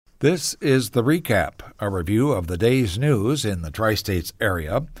This is the recap, a review of the day's news in the Tri-States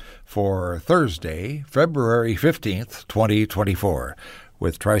area for Thursday, February 15th, 2024.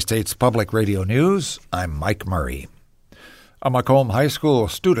 With Tri-States Public Radio News, I'm Mike Murray. A Macomb High School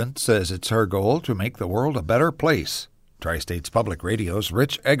student says it's her goal to make the world a better place. Tri-States Public Radio's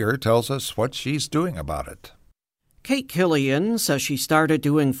Rich Egger tells us what she's doing about it. Kate Killian says she started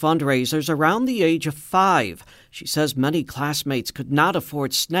doing fundraisers around the age of 5. She says many classmates could not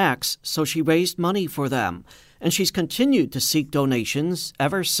afford snacks, so she raised money for them. And she's continued to seek donations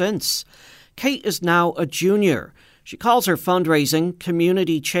ever since. Kate is now a junior. She calls her fundraising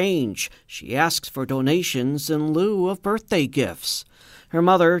community change. She asks for donations in lieu of birthday gifts. Her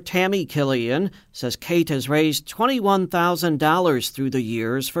mother, Tammy Killian, says Kate has raised $21,000 through the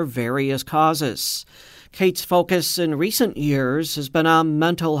years for various causes. Kate's focus in recent years has been on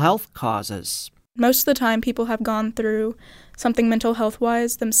mental health causes. Most of the time, people have gone through something mental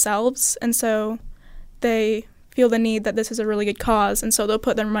health-wise themselves, and so they feel the need that this is a really good cause, and so they'll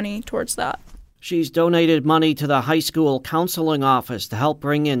put their money towards that. She's donated money to the high school counseling office to help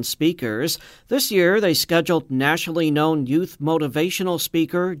bring in speakers. This year, they scheduled nationally known youth motivational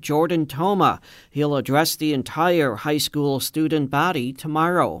speaker Jordan Toma. He'll address the entire high school student body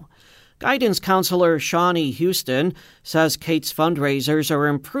tomorrow. Guidance counselor Shawnee Houston says Kate's fundraisers are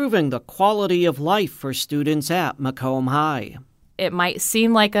improving the quality of life for students at Macomb High. It might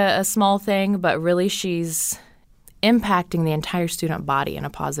seem like a small thing, but really she's impacting the entire student body in a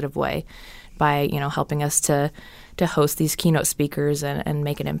positive way by, helping us to host these keynote speakers and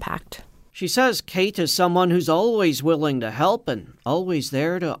make an impact. She says Kate is someone who's always willing to help and always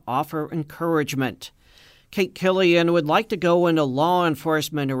there to offer encouragement. Kate Killian would like to go into law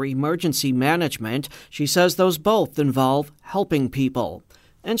enforcement or emergency management. She says those both involve helping people.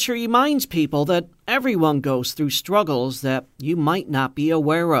 And she reminds people that everyone goes through struggles that you might not be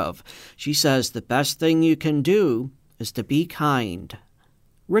aware of. She says the best thing you can do is to be kind.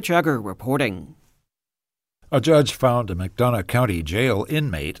 Rich Egger reporting. A judge found a McDonough County Jail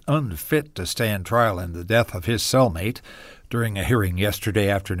inmate unfit to stand trial in the death of his cellmate. During a hearing yesterday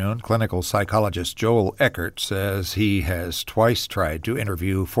afternoon, clinical psychologist Joel Eckert says he has twice tried to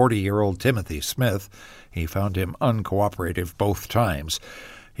interview 40-year-old Timothy Smith. He found him uncooperative both times.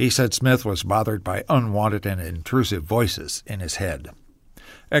 He said Smith was bothered by unwanted and intrusive voices in his head.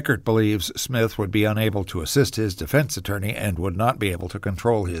 Eckert believes Smith would be unable to assist his defense attorney and would not be able to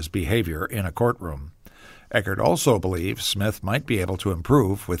control his behavior in a courtroom. Eckert also believes Smith might be able to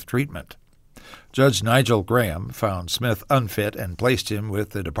improve with treatment. Judge Nigel Graham found Smith unfit and placed him with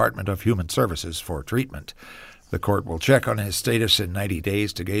the Department of Human Services for treatment. The court will check on his status in 90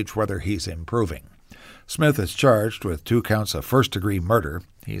 days to gauge whether he's improving. Smith is charged with 2 counts of first-degree murder.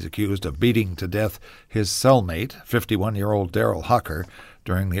 He's accused of beating to death his cellmate, 51-year-old Daryl Hucker,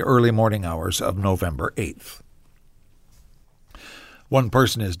 during the early morning hours of November 8th. One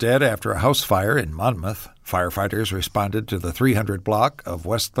person is dead after a house fire in Monmouth. Firefighters responded to the 300 block of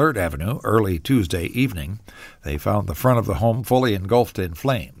West 3rd Avenue early Tuesday evening. They found the front of the home fully engulfed in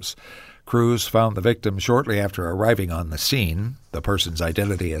flames. Crews found the victim shortly after arriving on the scene. The person's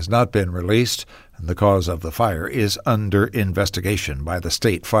identity has not been released, and the cause of the fire is under investigation by the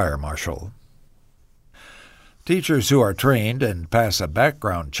state fire marshal. Teachers who are trained and pass a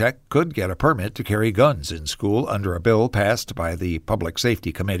background check could get a permit to carry guns in school under a bill passed by the Public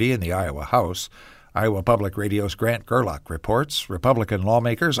Safety Committee in the Iowa House. Iowa Public Radio's Grant Gerlach reports Republican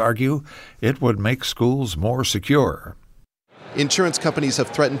lawmakers argue it would make schools more secure. Insurance companies have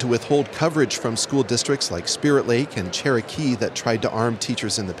threatened to withhold coverage from school districts like Spirit Lake and Cherokee that tried to arm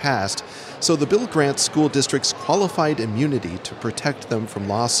teachers in the past, so the bill grants school districts qualified immunity to protect them from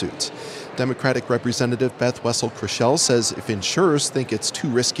lawsuits. Democratic Representative Beth Wessel-Krishel says if insurers think it's too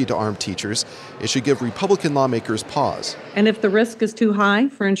risky to arm teachers, it should give Republican lawmakers pause. And if the risk is too high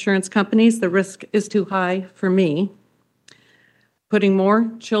for insurance companies, the risk is too high for me. Putting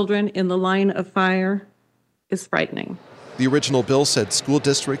more children in the line of fire is frightening. The original bill said school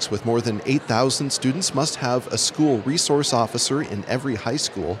districts with more than 8,000 students must have a school resource officer in every high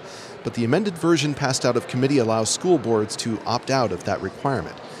school, but the amended version passed out of committee allows school boards to opt out of that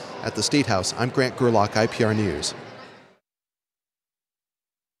requirement. At the State House, I'm Grant Gerlach, IPR News.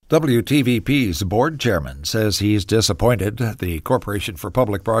 WTVP's board chairman says he's disappointed the Corporation for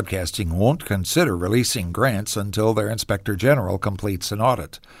Public Broadcasting won't consider releasing grants until their inspector general completes an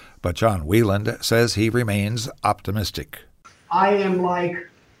audit. But John Wieland says he remains optimistic. I am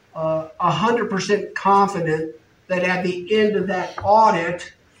 100% confident that at the end of that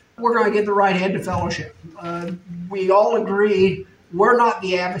audit, we're going to get the right head to fellowship. We all agree we're not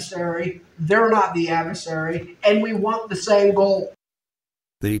the adversary, they're not the adversary, and we want the same goal.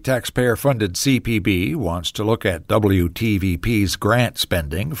 The taxpayer-funded CPB wants to look at WTVP's grant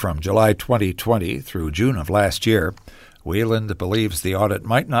spending from July 2020 through June of last year. Wayland believes the audit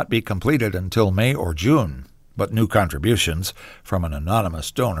might not be completed until May or June, but new contributions from an anonymous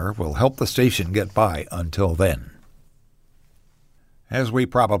donor will help the station get by until then. As we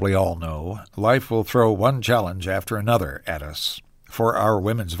probably all know, life will throw one challenge after another at us. For our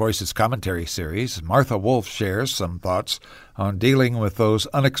Women's Voices commentary series, Martha Wolf shares some thoughts on dealing with those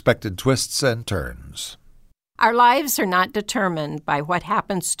unexpected twists and turns. Our lives are not determined by what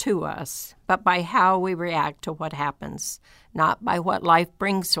happens to us, but by how we react to what happens, not by what life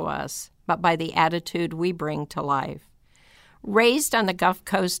brings to us, but by the attitude we bring to life. Raised on the Gulf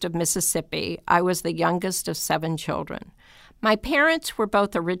Coast of Mississippi, I was the youngest of 7 children. My parents were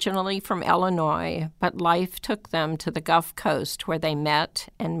both originally from Illinois, but life took them to the Gulf Coast where they met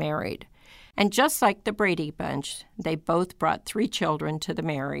and married. And just like the Brady Bunch, they both brought 3 children to the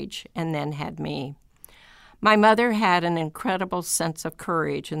marriage and then had me. My mother had an incredible sense of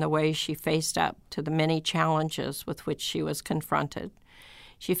courage in the way she faced up to the many challenges with which she was confronted.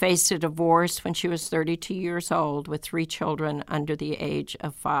 She faced a divorce when she was 32 years old with 3 children under the age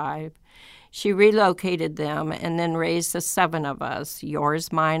of 5. She relocated them and then raised the 7 of us,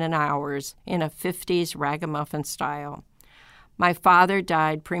 yours, mine, and ours, in a 50s ragamuffin style. My father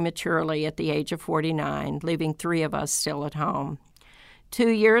died prematurely at the age of 49, leaving 3 of us still at home. 2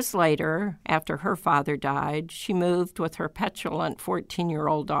 years later, after her father died, she moved with her petulant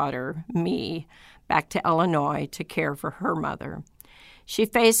 14-year-old daughter, me, back to Illinois to care for her mother. She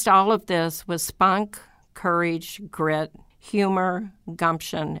faced all of this with spunk, courage, grit, humor,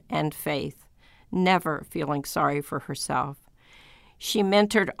 gumption, and faith, never feeling sorry for herself. She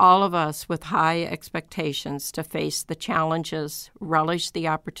mentored all of us with high expectations to face the challenges, relish the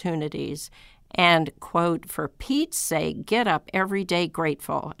opportunities, and, quote, for Pete's sake, get up every day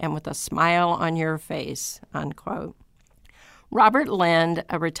grateful and with a smile on your face, unquote. Robert Lind,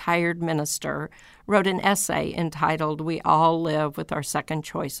 a retired minister, wrote an essay entitled We All Live with Our Second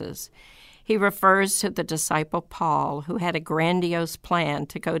Choices. He refers to the disciple Paul, who had a grandiose plan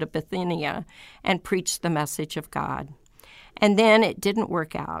to go to Bithynia and preach the message of God. And then it didn't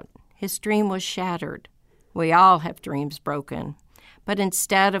work out. His dream was shattered. We all have dreams broken. But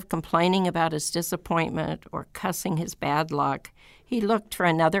instead of complaining about his disappointment or cussing his bad luck, he looked for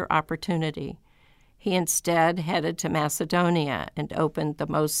another opportunity. He instead headed to Macedonia and opened the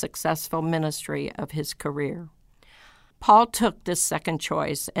most successful ministry of his career. Paul took this second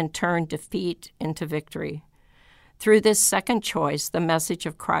choice and turned defeat into victory. Through this second choice, the message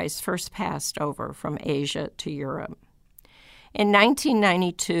of Christ first passed over from Asia to Europe. In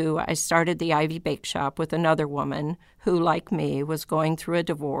 1992, I started the Ivy Bake Shop with another woman who, like me, was going through a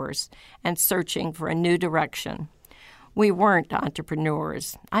divorce and searching for a new direction. We weren't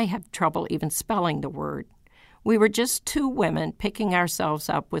entrepreneurs. I have trouble even spelling the word. We were just 2 women picking ourselves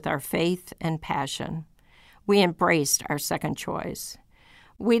up with our faith and passion. We embraced our second choice.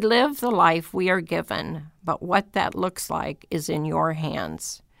 We live the life we are given, but what that looks like is in your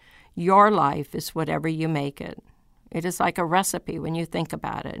hands. Your life is whatever you make it. It is like a recipe when you think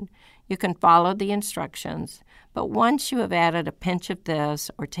about it. You can follow the instructions, but once you have added a pinch of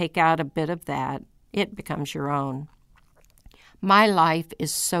this or take out a bit of that, it becomes your own. My life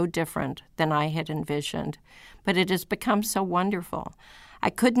is so different than I had envisioned, but it has become so wonderful. I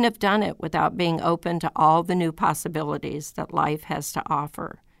couldn't have done it without being open to all the new possibilities that life has to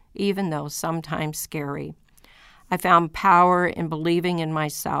offer, even though sometimes scary. I found power in believing in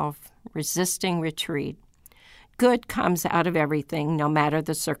myself, resisting retreat. Good comes out of everything, no matter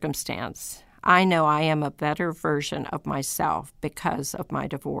the circumstance. I know I am a better version of myself because of my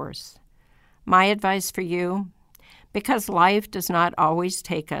divorce. My advice for you? Because life does not always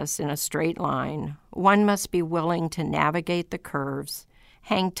take us in a straight line, one must be willing to navigate the curves,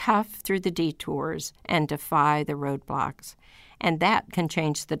 hang tough through the detours, and defy the roadblocks. And that can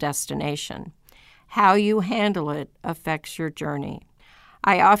change the destination. How you handle it affects your journey.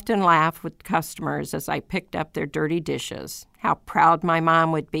 I often laugh with customers as I picked up their dirty dishes, how proud my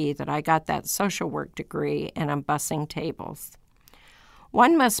mom would be that I got that social work degree and I'm bussing tables.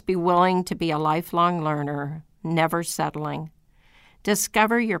 One must be willing to be a lifelong learner, never settling.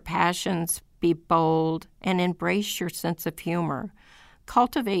 Discover your passions, be bold, and embrace your sense of humor.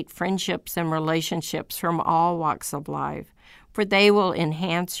 Cultivate friendships and relationships from all walks of life, for they will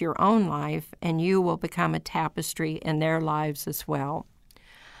enhance your own life and you will become a tapestry in their lives as well.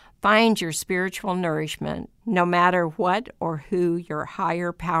 Find your spiritual nourishment, no matter what or who your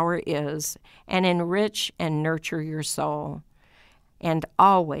higher power is, and enrich and nurture your soul. And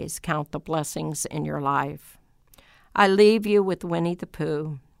always count the blessings in your life. I leave you with Winnie the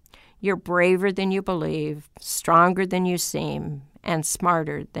Pooh. You're braver than you believe, stronger than you seem, and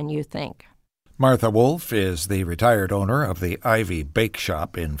smarter than you think. Martha Wolf is the retired owner of the Ivy Bake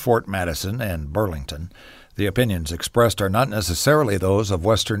Shop in Fort Madison and Burlington. The opinions expressed are not necessarily those of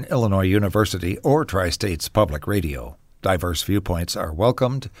Western Illinois University or Tri-States Public Radio. Diverse viewpoints are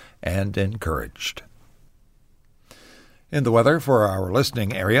welcomed and encouraged. In the weather for our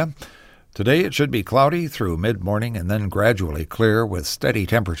listening area, today it should be cloudy through mid-morning and then gradually clear with steady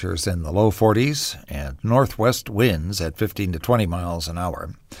temperatures in the low 40s and northwest winds at 15 to 20 miles an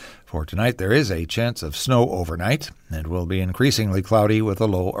hour. For tonight, there is a chance of snow overnight and will be increasingly cloudy with a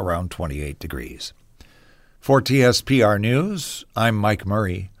low around 28 degrees. For TSPR News, I'm Mike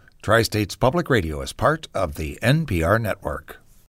Murray. Tri-States Public Radio is part of the NPR network.